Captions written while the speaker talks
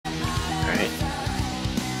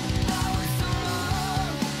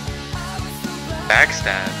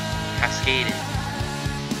Backstab. Cascaded.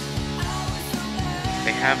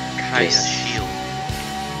 They have Kaya's Yes. shield.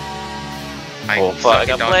 Oh, fuck, I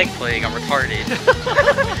got plague. I'm retarded.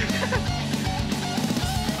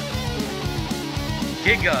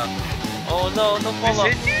 Giga. Oh no, no follow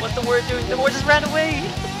up. Is it? What's the word doing? The word just ran away!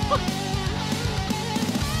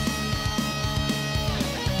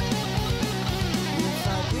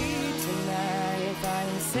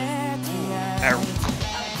 That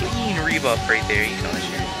clean rebuff right there. You know that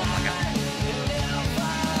shit. Oh my god.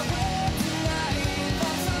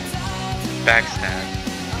 Backstab.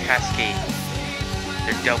 Cascade.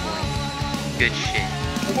 They're doubling. Good shit.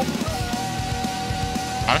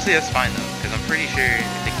 Honestly, that's fine though, because I'm pretty sure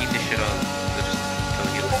if they keep this shit up, they'll just kill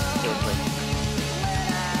the healer.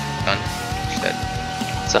 Done. She's dead.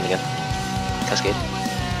 Stun again. Cascade.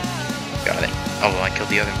 Got it. Oh well, I killed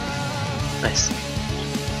the other one. Nice.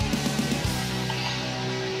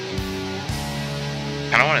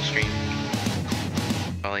 I don't want to stream.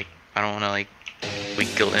 But like, I don't want to like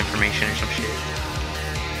leak guild information or some shit.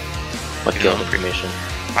 What You guild know, information?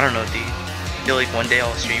 I don't know, dude. I feel like one day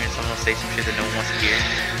I'll stream and someone will say some shit that no one wants to hear.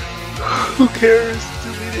 Who cares?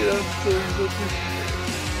 Delete it after.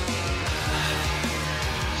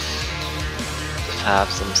 Just have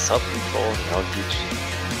some self-control and I'll teach you.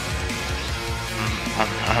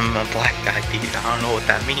 I'm a black guy, dude. I don't know what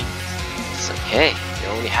that means. It's okay.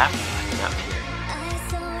 You're only half black, not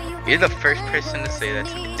pure. You're the first person to say that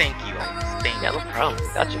to me. Thank you, Alex. Thank Yeah, you. no problem.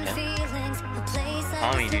 Got you, man.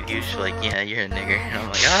 Call me, dude. You're just like, yeah, you're a nigger. And I'm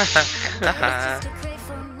like, ah, haha.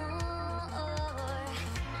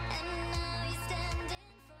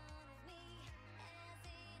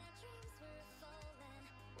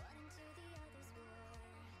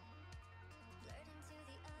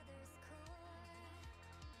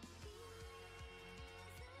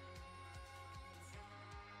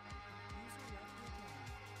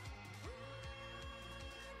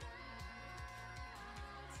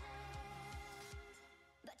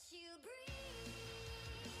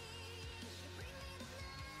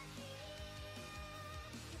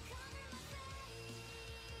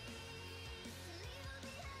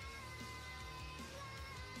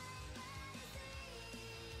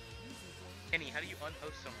 Kenny, how do you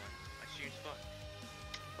unhost someone? My stream's fucked.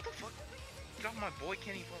 What the fuck? Get off my boy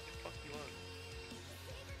Kenny, fuck you up.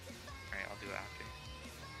 Alright, I'll do it after.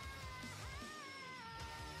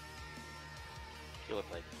 You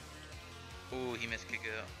look like. Ooh, he missed kick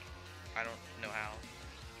out. I don't know how.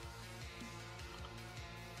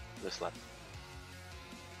 This left.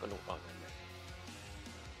 Oh no, oh, man.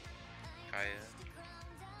 Kaya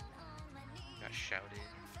got shouted.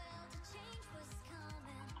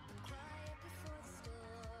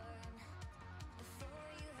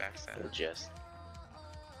 Backstab. Just.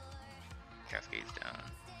 Cascades down.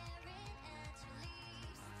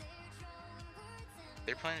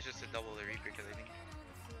 Their plan is just to double the Reaper because I think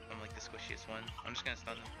I'm like the squishiest one. I'm just gonna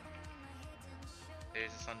stun them.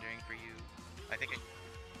 There's a sundering for you. I think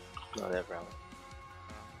No, they have rally.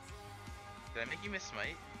 did I make you miss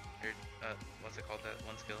smite? Or what's it called, that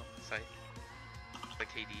one skill? Sight? The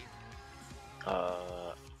KD?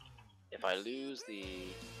 If I lose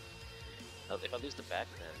the back,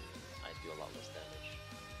 then I do a lot less damage.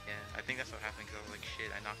 Yeah, I think that's what happened because I was like,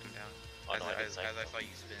 shit, I knocked him down. Oh, as, no, as I saw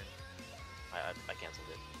you spin. I cancelled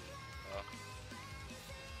it. Oh.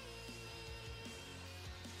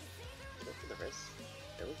 Did I for the rest?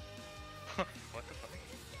 Really? What the fuck?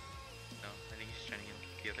 No, I think he's just trying to get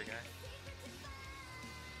the other guy.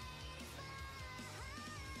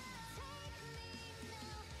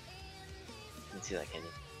 You can see that, can you?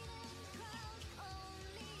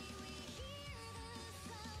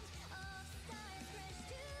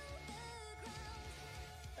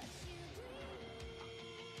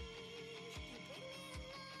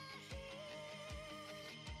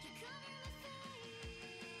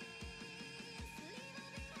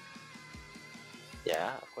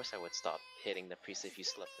 Yeah, of course I would stop hitting the priest if you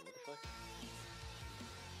slept in the fuck.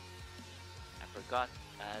 I forgot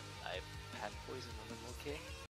that I had poison on them, okay?